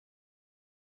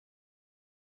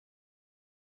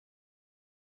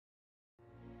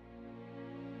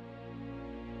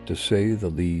To say the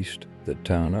least, the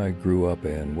town I grew up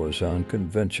in was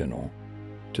unconventional.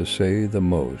 To say the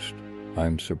most,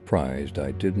 I'm surprised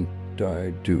I didn't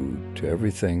die due to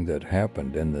everything that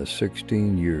happened in the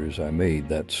 16 years I made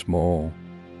that small,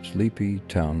 sleepy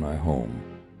town my home.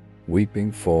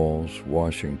 Weeping Falls,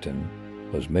 Washington,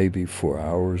 was maybe 4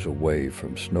 hours away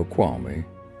from Snoqualmie,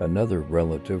 another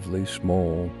relatively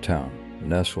small town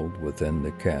nestled within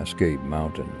the Cascade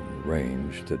Mountain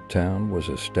Range. The town was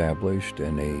established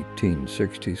in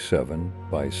 1867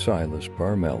 by Silas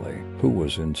Parmelli, who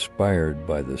was inspired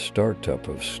by the startup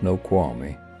of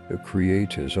Snoqualmie to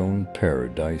create his own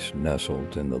paradise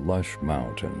nestled in the lush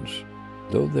mountains.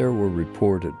 Though there were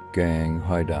reported gang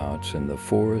hideouts in the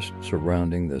forest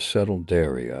surrounding the settled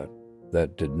area,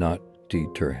 that did not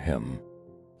deter him.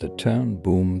 The town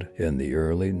boomed in the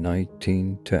early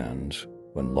 1910s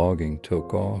when logging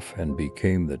took off and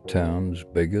became the town's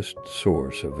biggest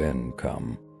source of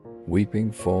income.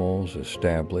 Weeping Falls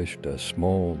established a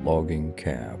small logging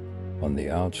camp on the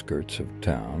outskirts of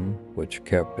town, which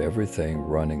kept everything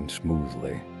running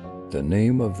smoothly. The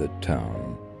name of the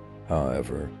town,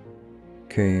 however,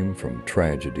 came from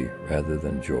tragedy rather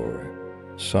than joy.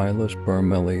 Silas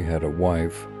Parmelli had a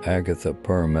wife, Agatha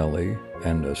Parmelli,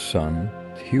 and a son,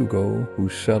 Hugo, who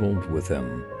settled with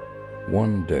him.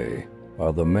 One day,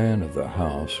 while the man of the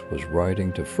house was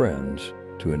writing to friends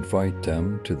to invite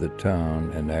them to the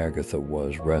town and Agatha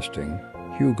was resting,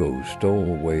 Hugo stole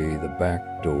away the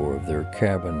back door of their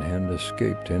cabin and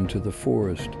escaped into the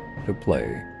forest to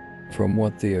play. From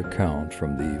what the account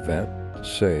from the event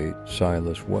say,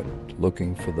 Silas went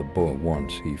looking for the boy.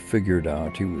 Once he figured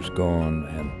out he was gone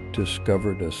and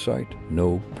discovered a sight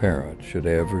no parent should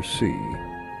ever see.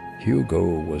 Hugo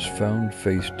was found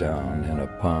face down in a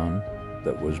pond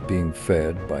that was being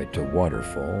fed by two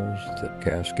waterfalls that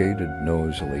cascaded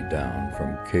noisily down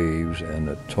from caves and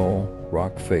a tall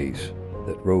rock face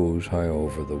that rose high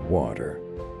over the water.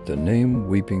 The name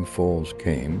Weeping Falls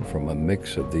came from a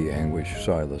mix of the anguish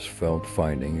Silas felt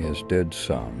finding his dead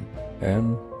son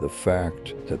and the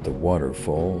fact that the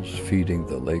waterfalls feeding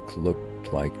the lake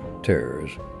looked like tears.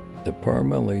 The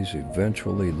Parmellis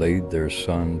eventually laid their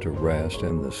son to rest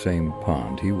in the same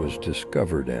pond he was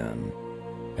discovered in,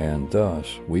 and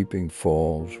thus Weeping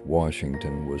Falls,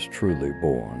 Washington was truly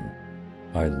born.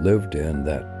 I lived in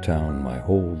that town my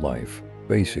whole life,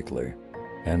 basically,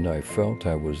 and I felt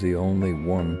I was the only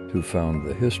one who found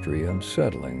the history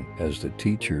unsettling, as the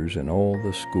teachers in all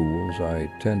the schools I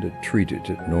attended treated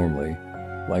it normally,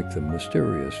 like the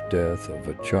mysterious death of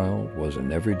a child was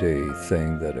an everyday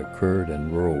thing that occurred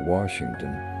in rural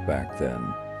Washington back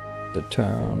then. The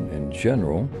town, in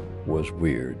general, was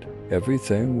weird.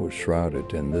 Everything was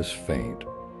shrouded in this faint,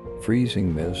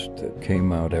 freezing mist that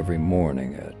came out every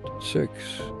morning at 6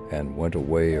 and went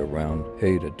away around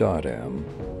 8 a.m.,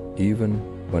 even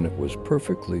when it was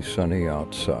perfectly sunny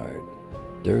outside.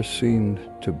 There seemed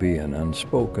to be an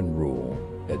unspoken rule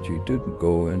that you didn't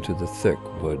go into the thick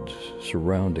woods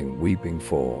surrounding Weeping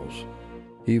Falls,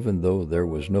 even though there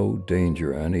was no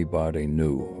danger anybody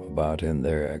knew about in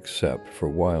there except for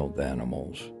wild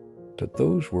animals. But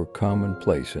those were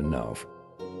commonplace enough.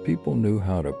 People knew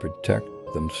how to protect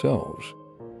themselves.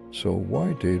 So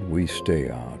why did we stay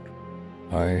out?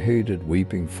 I hated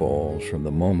Weeping Falls from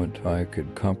the moment I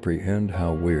could comprehend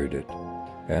how weird it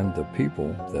and the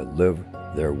people that lived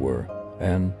there were,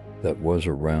 and that was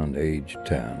around age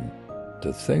 10.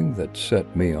 The thing that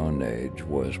set me on edge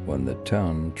was when the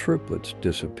town triplets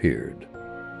disappeared.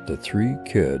 The 3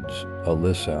 kids,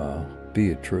 Alyssa,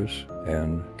 Beatrice,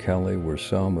 and Kelly, were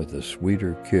some of the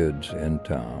sweeter kids in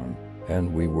town,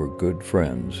 and we were good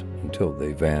friends until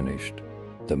they vanished.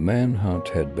 The manhunt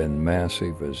had been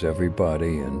massive as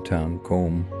everybody in town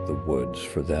combed the woods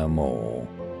for them all.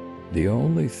 The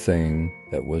only thing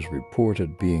that was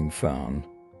reported being found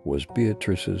was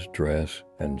Beatrice's dress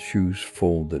and shoes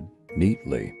folded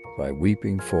neatly by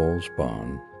Weeping Falls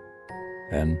Pond.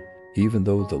 And even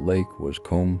though the lake was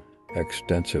combed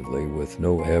extensively with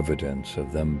no evidence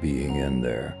of them being in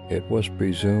there, it was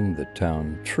presumed the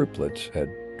town triplets had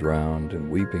drowned in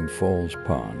Weeping Falls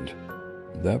Pond.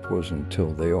 That was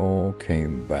until they all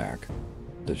came back.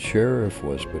 The sheriff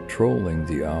was patrolling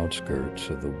the outskirts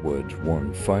of the woods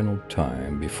one final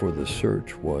time before the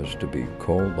search was to be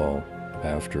called off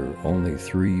after only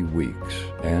 3 weeks,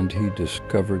 and he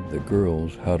discovered the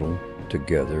girls huddled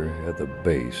together at the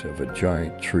base of a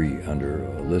giant tree under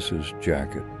Alyssa's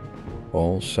jacket,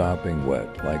 all sopping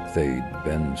wet like they'd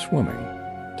been swimming.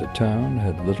 The town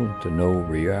had little to no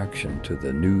reaction to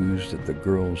the news that the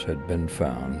girls had been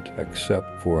found,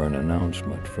 except for an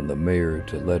announcement from the mayor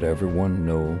to let everyone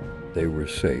know they were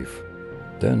safe.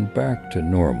 Then back to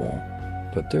normal.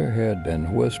 But there had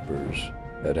been whispers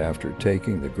that after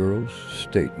taking the girls'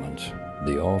 statements,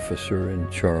 the officer in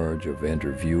charge of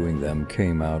interviewing them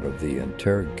came out of the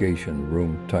interrogation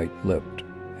room tight-lipped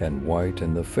and white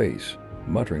in the face,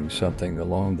 muttering something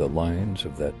along the lines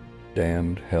of that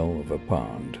damned hell of a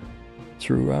pond.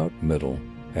 Throughout middle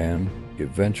and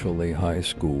eventually high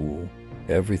school,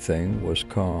 everything was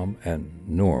calm and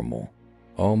normal,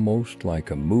 almost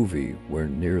like a movie where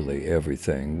nearly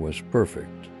everything was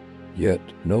perfect. Yet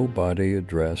nobody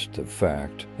addressed the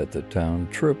fact that the town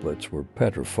triplets were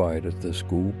petrified at the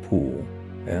school pool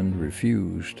and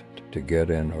refused to get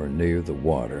in or near the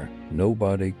water.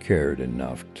 Nobody cared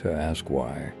enough to ask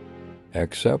why.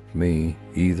 Except me,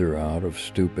 either out of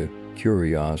stupid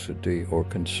curiosity or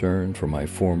concern for my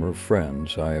former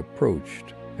friends, I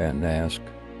approached and asked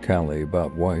Callie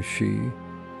about why she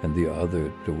and the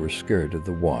other two were scared of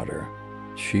the water.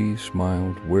 She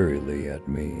smiled wearily at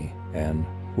me and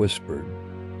whispered,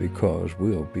 "Because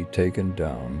we'll be taken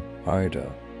down, Ida,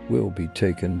 we'll be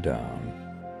taken down."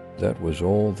 That was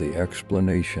all the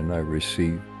explanation I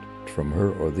received from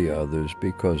her or the others,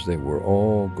 because they were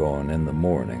all gone in the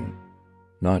morning.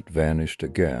 Not vanished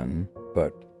again,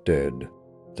 but dead.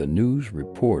 The news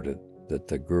reported that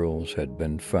the girls had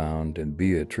been found in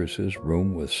Beatrice's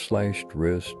room with slashed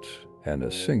wrists and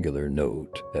a singular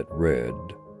note that read,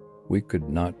 "We could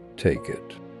not take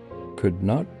it." Could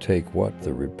not take what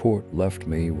the report left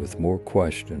me with more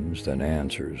questions than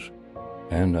answers,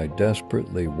 and I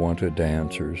desperately wanted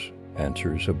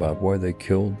answers about why they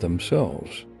killed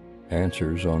themselves,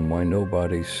 answers on why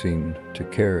nobody seemed to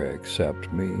care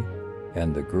except me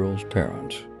and the girls'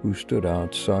 parents, who stood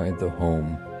outside the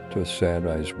home with sad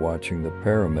eyes watching the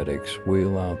paramedics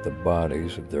wheel out the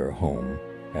bodies of their home,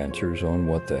 answers on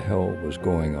what the hell was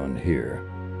going on here.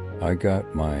 I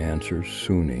got my answers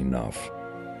soon enough.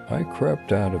 I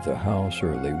crept out of the house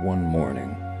early one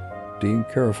morning, being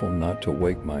careful not to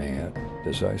wake my aunt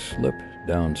as I slipped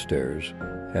downstairs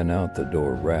and out the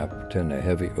door wrapped in a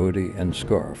heavy hoodie and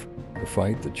scarf to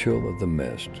fight the chill of the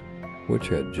mist, which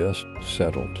had just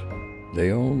settled.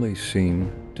 They only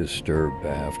seemed disturbed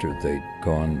after they'd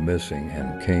gone missing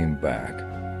and came back,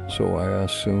 so I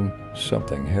assumed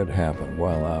something had happened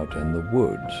while out in the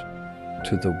woods.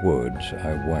 To the woods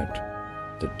I went.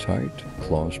 The tight,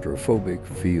 claustrophobic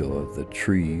feel of the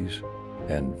trees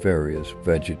and various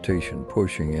vegetation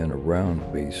pushing in around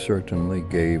me certainly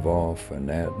gave off an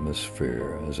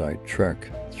atmosphere as I trekked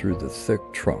through the thick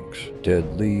trunks,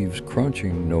 dead leaves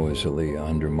crunching noisily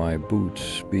under my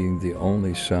boots being the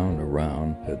only sound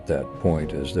around at that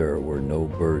point, as there were no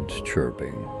birds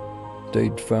chirping.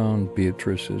 They'd found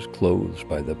Beatrice's clothes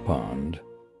by the pond,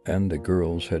 and the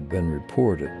girls had been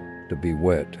reported to be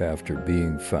wet after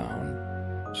being found.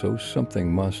 So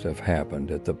something must have happened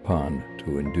at the pond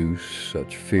to induce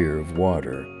such fear of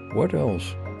water. What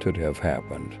else could have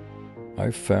happened?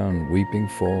 I found Weeping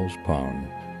Falls Pond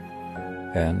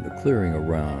and the clearing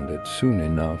around it soon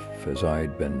enough, as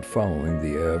I'd been following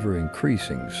the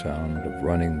ever-increasing sound of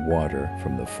running water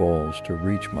from the falls to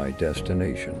reach my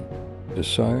destination.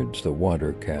 Besides the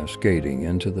water cascading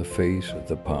into the face of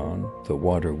the pond, the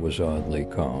water was oddly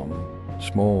calm,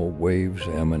 small waves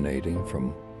emanating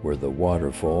from where the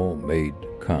waterfall made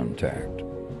contact.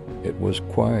 It was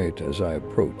quiet as I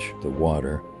approached the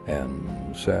water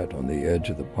and sat on the edge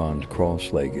of the pond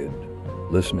cross-legged,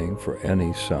 listening for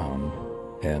any sound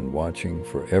and watching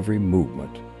for every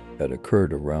movement that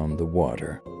occurred around the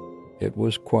water. It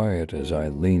was quiet as I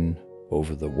leaned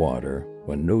over the water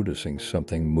when noticing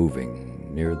something moving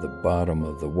near the bottom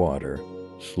of the water,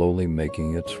 slowly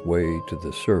making its way to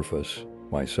the surface,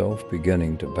 myself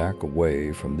beginning to back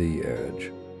away from the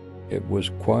edge. It was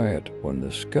quiet when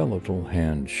the skeletal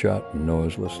hand shot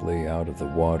noiselessly out of the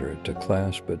water to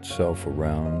clasp itself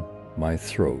around my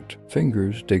throat,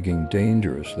 fingers digging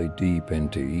dangerously deep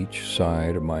into each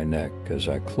side of my neck as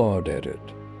I clawed at it,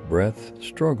 breath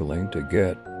struggling to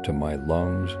get to my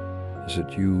lungs as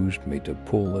it used me to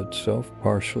pull itself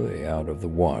partially out of the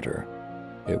water.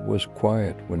 It was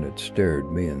quiet when it stared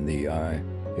me in the eye,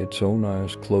 its own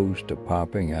eyes close to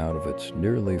popping out of its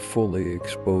nearly fully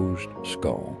exposed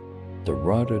skull, the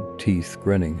rotted teeth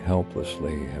grinning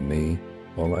helplessly at me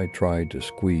while I tried to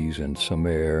squeeze in some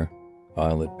air,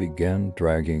 while it began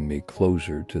dragging me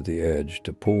closer to the edge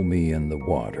to pull me in the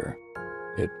water.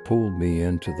 It pulled me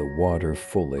into the water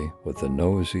fully with a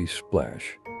noisy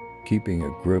splash, keeping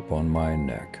a grip on my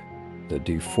neck. The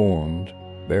deformed,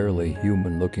 barely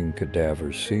human-looking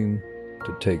cadaver seemed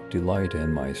to take delight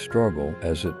in my struggle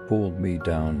as it pulled me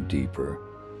down deeper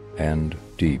and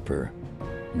deeper.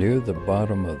 Near the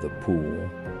bottom of the pool,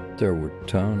 there were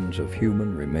tons of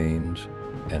human remains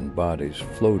and bodies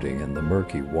floating in the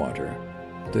murky water.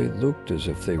 They looked as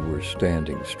if they were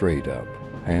standing straight up,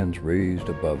 hands raised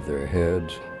above their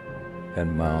heads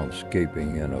and mouths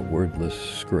gaping in a wordless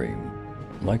scream,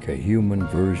 like a human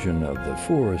version of the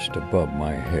forest above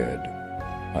my head.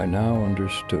 I now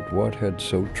understood what had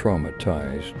so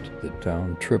traumatized the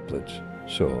town triplets.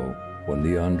 So, when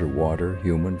the underwater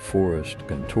human forest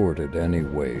contorted any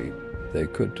way they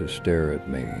could to stare at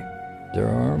me, their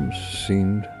arms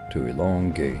seemed to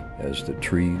elongate as the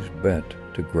trees bent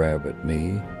to grab at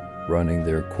me, running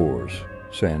their coarse,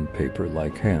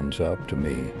 sandpaper-like hands up to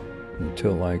me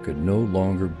until I could no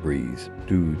longer breathe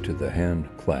due to the hand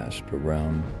clasp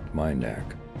around my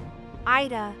neck.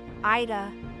 Ida,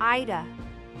 Ida, Ida.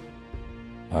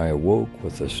 I awoke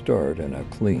with a start in a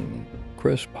clean,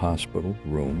 crisp hospital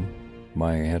room,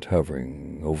 my aunt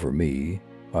hovering over me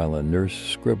while a nurse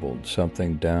scribbled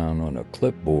something down on a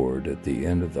clipboard at the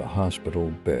end of the hospital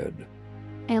bed.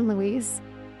 Aunt Louise.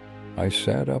 I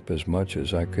sat up as much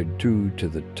as I could due to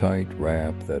the tight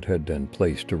wrap that had been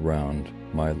placed around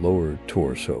my lower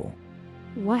torso.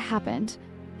 What happened?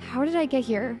 How did I get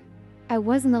here? I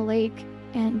was in the lake,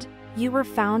 and... You were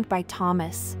found by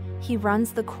Thomas. He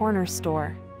runs the corner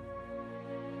store.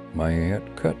 My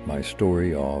aunt cut my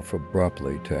story off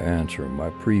abruptly to answer my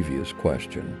previous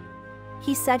question.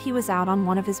 He said he was out on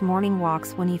one of his morning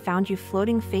walks when he found you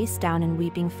floating face down in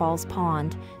Weeping Falls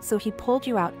Pond, so he pulled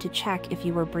you out to check if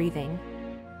you were breathing.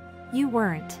 You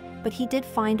weren't, but he did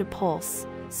find a pulse,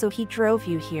 so he drove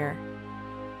you here.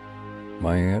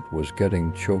 My aunt was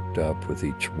getting choked up with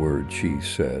each word she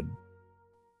said.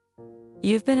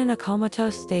 You've been in a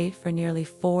comatose state for nearly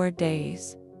 4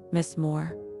 days, Miss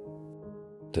Moore.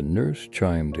 The nurse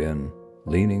chimed in,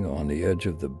 leaning on the edge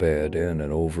of the bed in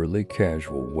an overly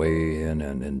casual way in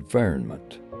an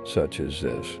environment such as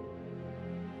this.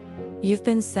 You've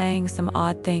been saying some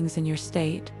odd things in your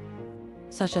state,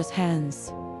 such as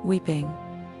hens, weeping,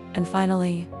 and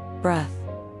finally, breath.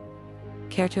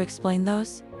 Care to explain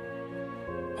those?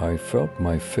 I felt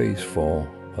my face fall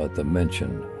at the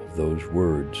mention of those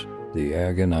words, the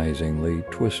agonizingly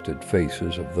twisted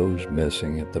faces of those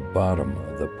missing at the bottom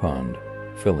of the pond,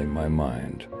 filling my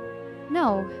mind.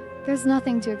 No, there's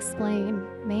nothing to explain,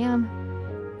 ma'am.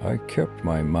 I kept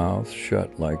my mouth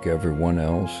shut like everyone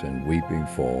else in Weeping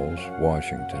Falls,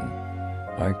 Washington.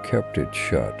 I kept it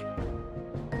shut,